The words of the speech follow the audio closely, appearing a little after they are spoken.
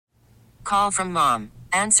Call from mom.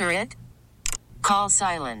 Answer it. Call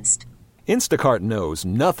silenced. Instacart knows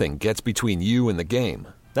nothing gets between you and the game.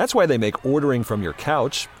 That's why they make ordering from your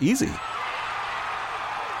couch easy.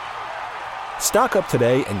 Stock up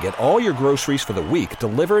today and get all your groceries for the week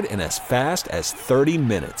delivered in as fast as 30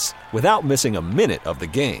 minutes without missing a minute of the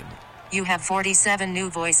game. You have 47 new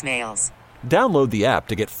voicemails. Download the app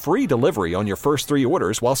to get free delivery on your first 3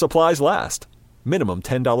 orders while supplies last. Minimum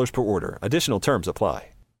 $10 per order. Additional terms apply.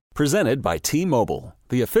 Presented by T-Mobile,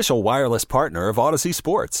 the official wireless partner of Odyssey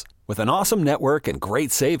Sports. With an awesome network and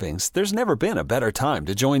great savings, there's never been a better time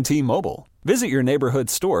to join T-Mobile. Visit your neighborhood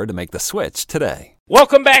store to make the switch today.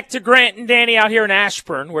 Welcome back to Grant and Danny out here in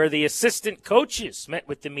Ashburn, where the assistant coaches met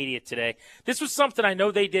with the media today. This was something I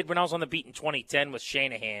know they did when I was on the beat in 2010 with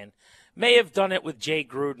Shanahan. May have done it with Jay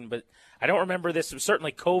Gruden, but I don't remember this. It was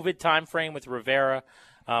certainly COVID time frame with Rivera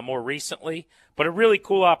more recently. But a really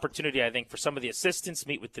cool opportunity, I think, for some of the assistants to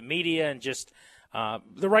meet with the media and just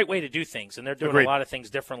the right way to do things. And they're doing a lot of things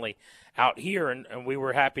differently out here, and we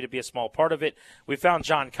were happy to be a small part of it. We found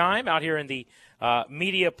John Keim out here in the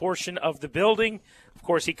media portion of the building. Of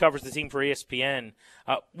course, he covers the team for ESPN.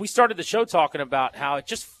 We started the show talking about how it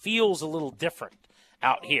just feels a little different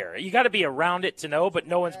out here. You got to be around it to know, but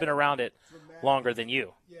no one's been around it longer than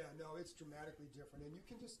you. Yeah, no, it's dramatically different, and you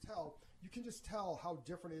can just tell. You can just tell how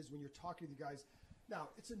different it is when you're talking to the guys. Now,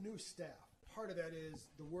 it's a new staff. Part of that is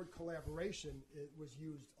the word collaboration was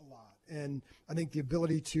used a lot. And I think the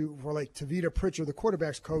ability for like Tavita Pritchard, the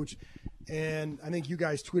quarterback's coach, and I think you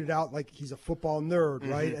guys tweeted out like he's a football nerd,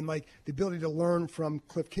 right? And like the ability to learn from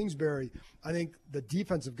Cliff Kingsbury. I think the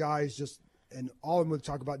defensive guys and all of them would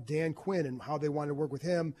talk about Dan Quinn and how they wanted to work with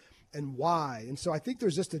him and why. And so I think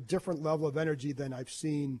there's just a different level of energy than I've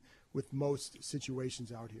seen with most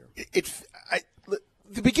situations out here.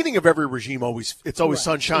 The beginning of every regime it's always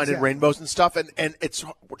sunshine and rainbows and stuff, and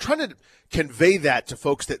we're trying to convey that to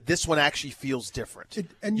folks that this one actually feels different.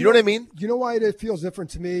 And you know what I mean? You know why it feels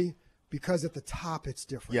different to me? Because at the top it's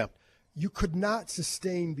different. Yeah. You could not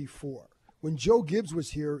sustain before. When Joe Gibbs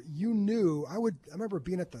was here, you knew I remember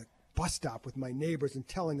being at the bus stop with my neighbors and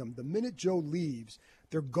telling them the minute Joe leaves,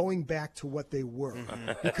 they're going back to what they were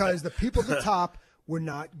because the people at the top were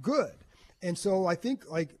not good. And so I think,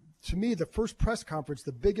 like, to me, the first press conference,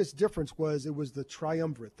 the biggest difference was it was the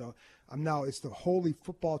triumvirate. It's the holy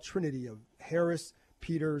football trinity of Harris,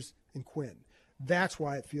 Peters, and Quinn. That's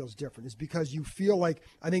why it feels different. Is because you feel like,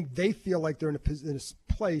 I think they feel like they're in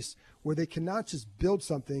a place where they cannot just build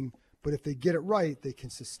something, but if they get it right, they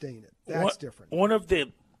can sustain it. That's different. One of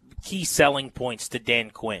the key selling points to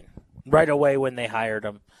Dan Quinn, right away when they hired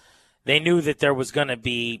him, they knew that there was going to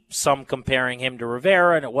be some comparing him to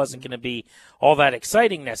Rivera, and it wasn't going to be all that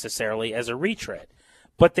exciting necessarily as a retread.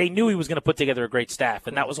 But they knew he was going to put together a great staff,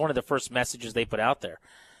 and that was one of the first messages they put out there.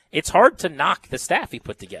 It's hard to knock the staff he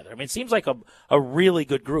put together. I mean, it seems like a really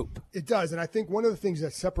good group. It does, and I think one of the things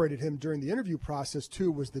that separated him during the interview process,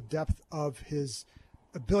 too, was the depth of his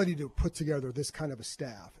ability to put together this kind of a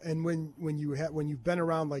staff. And when you've been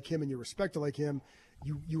around like him and you're respected like him,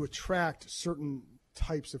 you attract certain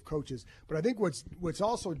types of coaches. But I think what's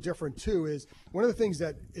also different too is one of the things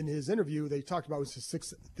that in his interview they talked about was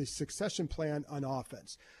the succession plan on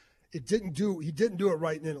offense. He didn't do it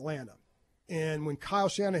right in Atlanta. And when Kyle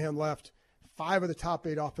Shanahan left, 5 of the top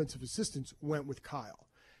 8 offensive assistants went with Kyle.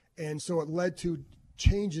 And so it led to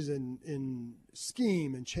changes in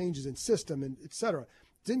scheme and changes in system and et cetera.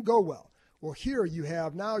 Didn't go well. Well, here you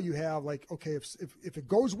have like, okay, if it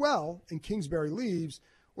goes well and Kingsbury leaves,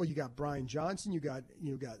 well, you got Brian Johnson, you got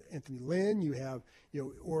Anthony Lynn, you have,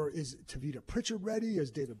 or is Tavita Pritchard ready? Is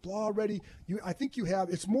David Blah ready? I think you have.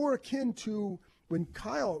 It's more akin to when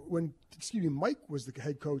Mike was the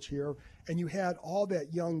head coach here, and you had all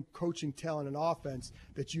that young coaching talent and offense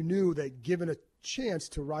that you knew that given a chance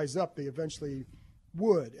to rise up, they eventually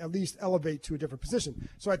would at least elevate to a different position.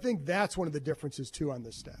 So I think that's one of the differences too on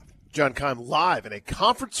this staff. John Keim live in a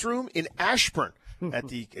conference room in Ashburn.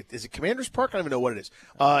 Is it Commander's Park? I don't even know what it is.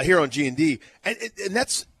 Here on G&D. And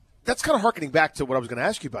that's kind of harkening back to what I was going to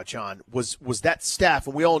ask you about, John, was that staff,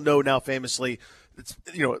 and we all know now famously, it's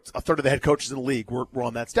a third of the head coaches in the league were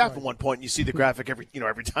on that staff at one point, and you see the graphic every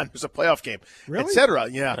time there's a playoff game, really? Et cetera.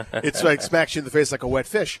 Yeah, it's like smacks you in the face like a wet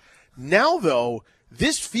fish. Now, though,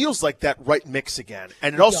 this feels like that right mix again,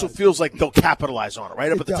 and it also feels like they'll capitalize on it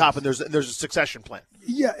right up at the top, and there's a succession plan.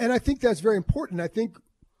 Yeah, and I think that's very important.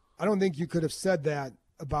 I don't think you could have said that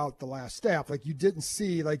about the last staff. Like, you didn't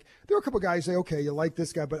see, like, there were a couple of guys say, okay, you like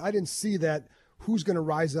this guy, but I didn't see that who's going to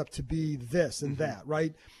rise up to be this and that,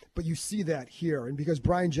 right? But you see that here. And because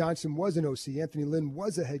Brian Johnson was an OC, Anthony Lynn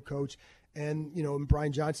was a head coach, And, and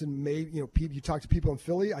Brian Johnson you talk to people in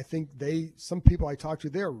Philly, I think some people I talk to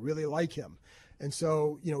there really like him. And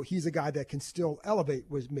so, he's a guy that can still elevate.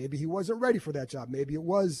 Maybe he wasn't ready for that job. Maybe it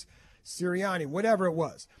was Sirianni, whatever it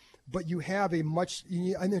was. But you have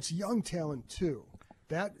and it's young talent too.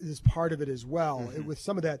 That is part of it as well. Mm-hmm. With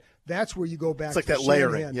some of that, that's where you go back. It's like to that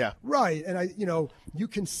layering, yeah. Right, and you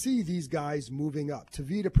can see these guys moving up.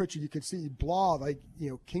 Tavita Pritchard, you can see Blah,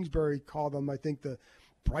 Kingsbury called them, I think,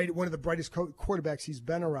 one of the brightest quarterbacks he's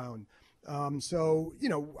been around. So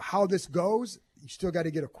how this goes, you still got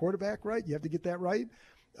to get a quarterback right. You have to get that right.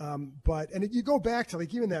 But you go back to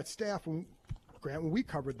even that staff when we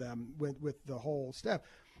covered them with the whole staff.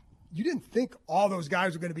 You didn't think all those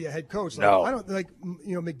guys were going to be a head coach. No. I don't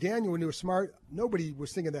McDaniel, when he was smart, nobody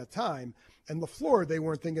was thinking that time. And LaFleur, they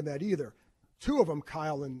weren't thinking that either. Two of them,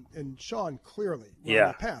 Kyle and Sean, clearly were on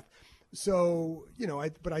the path. So,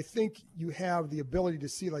 but I think you have the ability to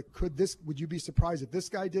see, would you be surprised if this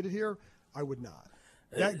guy did it here? I would not.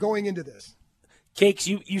 That going into this. Cakes,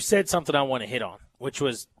 you said something I want to hit on, which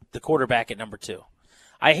was the quarterback at number 2.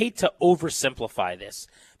 I hate to oversimplify this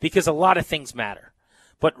because a lot of things matter.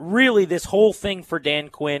 But really, this whole thing for Dan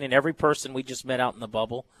Quinn and every person we just met out in the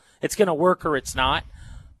bubble, it's going to work or it's not,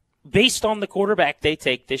 based on the quarterback they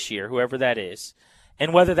take this year, whoever that is,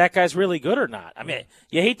 and whether that guy's really good or not. I mean,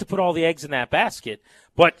 you hate to put all the eggs in that basket,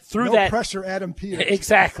 but through no that pressure, Adam Peters.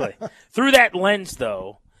 Exactly. Through that lens,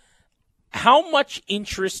 though, how much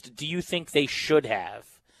interest do you think they should have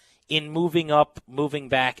in moving up, moving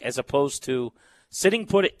back, as opposed to sitting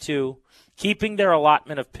put at 2, keeping their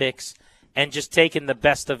allotment of picks, and just taking the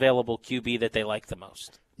best available QB that they like the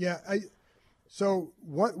most? Yeah. So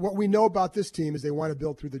what we know about this team is they want to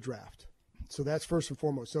build through the draft. So that's first and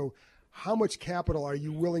foremost. So how much capital are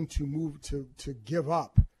you willing to move to give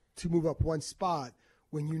up to move up one spot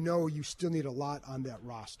when you still need a lot on that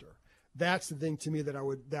roster? That's the thing to me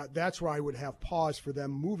that's where I would have pause for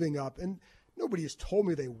them moving up. And nobody has told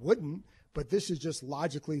me they wouldn't, but this is just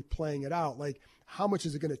logically playing it out. How much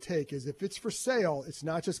is it going to take? Is if it's for sale, it's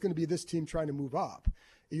not just going to be this team trying to move up.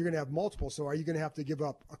 You're going to have multiple. So are you going to have to give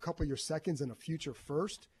up a couple of your seconds and a future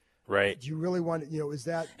first? Right. Do you really want is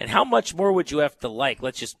that? And how much more would you have to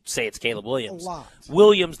let's just say it's Caleb Williams. A lot.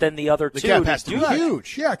 Williams than the other two. The gap has to be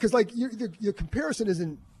huge. Yeah, because your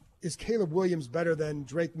comparison is Caleb Williams better than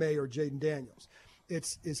Drake May or Jaden Daniels?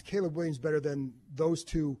 Is Caleb Williams better than those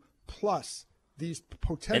two plus these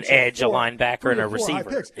potential an edge, a linebacker, and a receiver,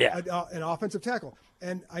 picks, an offensive tackle?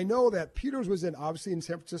 And I know that Peters was obviously in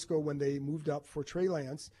San Francisco when they moved up for Trey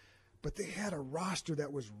Lance, but they had a roster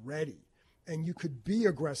that was ready, and you could be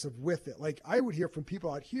aggressive with it. I would hear from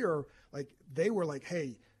people out here, they were like,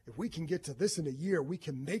 hey, if we can get to this in a year, we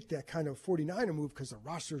can make that kind of 49er move because the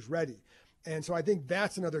roster's ready. And so I think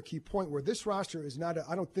that's another key point where this roster is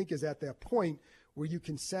I don't think is at that point where you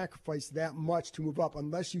can sacrifice that much to move up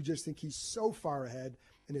unless you just think he's so far ahead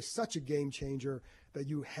and is such a game changer that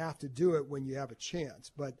you have to do it when you have a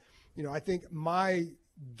chance. But, I think my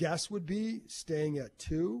guess would be staying at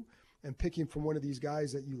 2 and picking from one of these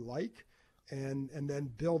guys that you like and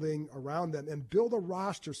then building around them and build a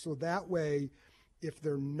roster so that way if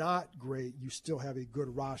they're not great, you still have a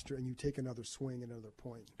good roster and you take another swing, another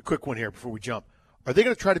point. A quick one here before we jump. Are they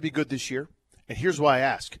going to try to be good this year? And here's why I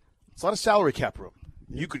ask. It's a lot of salary cap room.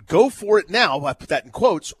 You could go for it now, I put that in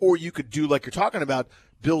quotes, or you could do like you're talking about,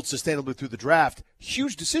 build sustainably through the draft.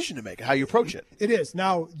 Huge decision to make, how you approach it. It is.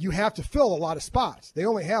 Now, you have to fill a lot of spots. They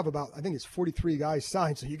only have about, I think it's 43 guys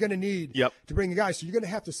signed, so you're going to need to bring a guy. So you're going to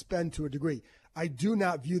have to spend to a degree. I do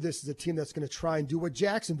not view this as a team that's going to try and do what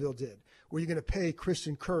Jacksonville did, where you're going to pay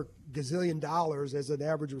Christian Kirk gazillion dollars as an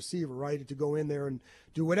average receiver, right, to go in there and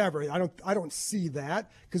do whatever. I don't see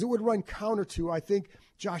that because it would run counter to, I think,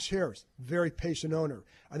 Josh Harris, very patient owner.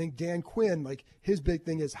 I think Dan Quinn, his big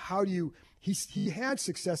thing is how do you he had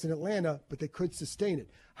success in Atlanta, but they could sustain it.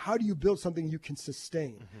 How do you build something you can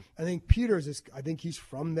sustain? Mm-hmm. I think Peters I think he's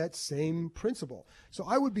from that same principle. So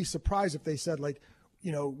I would be surprised if they said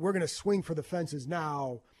we're going to swing for the fences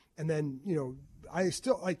now and then, I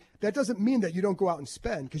still that doesn't mean that you don't go out and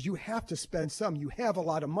spend because you have to spend some. You have a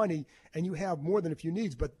lot of money and you have more than a few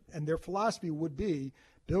needs, and their philosophy would be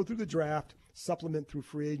build through the draft, supplement through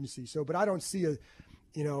free agency. So, but I don't see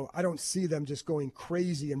I don't see them just going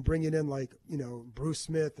crazy and bringing in Bruce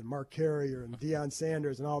Smith and Mark Carrier and Deion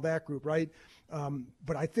Sanders and all that group, right?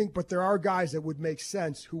 But there are guys that would make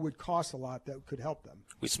sense who would cost a lot that could help them.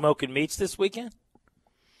 We smoking meats this weekend?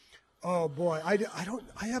 Oh boy,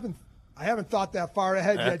 I haven't thought that far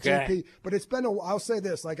ahead yet, JP. But it's been I'll say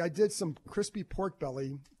this: I did some crispy pork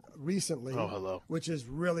belly recently, which is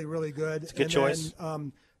really really good. It's a good choice.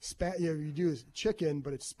 Then, you do chicken,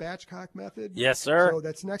 but it's spatchcock method. Yes, sir. So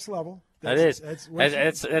that's next level.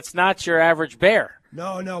 That's not your average bear.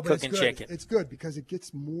 No, but cooking it's good. chicken. It's good because it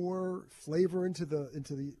gets more flavor into the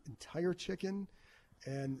entire chicken,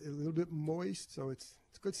 and a little bit moist. So it's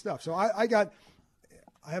good stuff. So I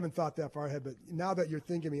haven't thought that far ahead, but now that you're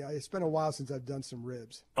thinking me, it's been a while since I've done some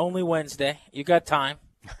ribs. Only Wednesday. You got time.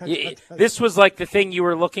 This was like the thing you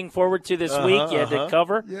were looking forward to this week. You had to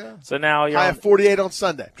cover. Yeah. So now you're. I have 48 on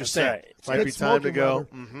Sunday. Just saying. Right. Might be time to go.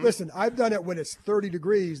 Mm-hmm. Listen, I've done it when it's 30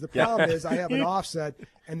 degrees. The problem is I have an offset,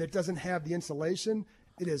 and it doesn't have the insulation.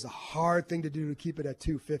 It is a hard thing to do to keep it at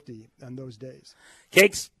 250 on those days.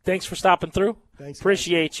 Cakes, thanks for stopping through. Thanks.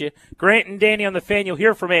 Appreciate you. Grant and Danny on the Fan. You'll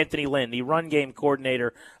hear from Anthony Lynn, the run game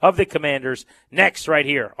coordinator of the Commanders, next right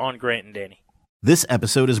here on Grant and Danny. This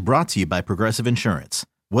episode is brought to you by Progressive Insurance.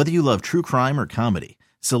 Whether you love true crime or comedy,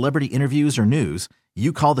 celebrity interviews or news,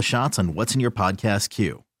 you call the shots on what's in your podcast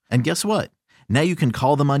queue. And guess what? Now you can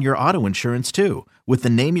call them on your auto insurance too with the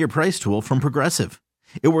Name Your Price tool from Progressive.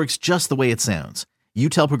 It works just the way it sounds. You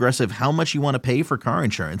tell Progressive how much you want to pay for car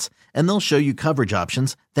insurance, and they'll show you coverage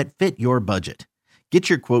options that fit your budget. Get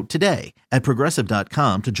your quote today at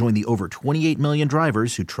Progressive.com to join the over 28 million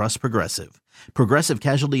drivers who trust Progressive. Progressive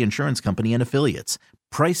Casualty Insurance Company and Affiliates.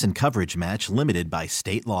 Price and coverage match limited by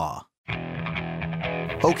state law.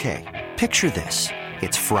 Okay, picture this.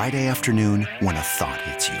 It's Friday afternoon when a thought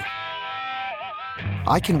hits you.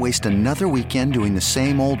 I can waste another weekend doing the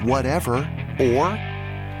same old whatever, or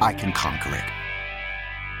I can conquer it.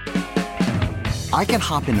 I can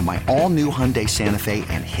hop into my all-new Hyundai Santa Fe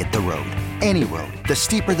and hit the road. Any road. The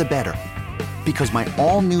steeper, the better. Because my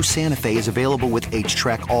all-new Santa Fe is available with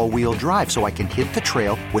H-Track all-wheel drive, so I can hit the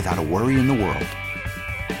trail without a worry in the world.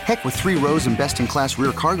 Heck, with 3 rows and best-in-class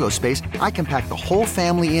rear cargo space, I can pack the whole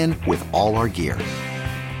family in with all our gear.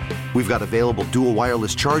 We've got available dual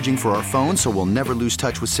wireless charging for our phones, so we'll never lose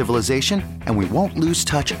touch with civilization, and we won't lose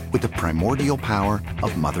touch with the primordial power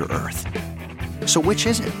of Mother Earth. So which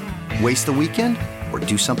is it? Waste the weekend or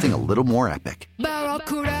do something a little more epic?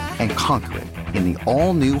 And conquer it in the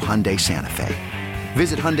all-new Hyundai Santa Fe.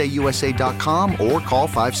 Visit HyundaiUSA.com or call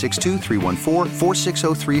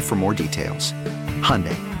 562-314-4603 for more details.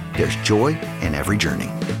 Hyundai, there's joy in every journey.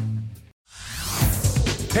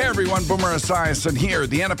 Hey everyone, Boomer Esiason here.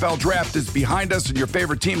 The NFL Draft is behind us and your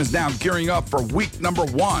favorite team is now gearing up for week number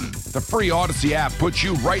 1. The free Odyssey app puts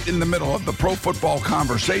you right in the middle of the pro football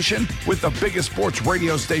conversation with the biggest sports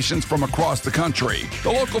radio stations from across the country.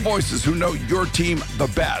 The local voices who know your team the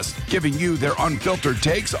best, giving you their unfiltered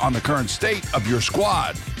takes on the current state of your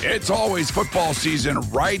squad. It's always football season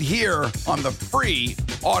right here on the free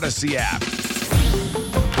Odyssey app.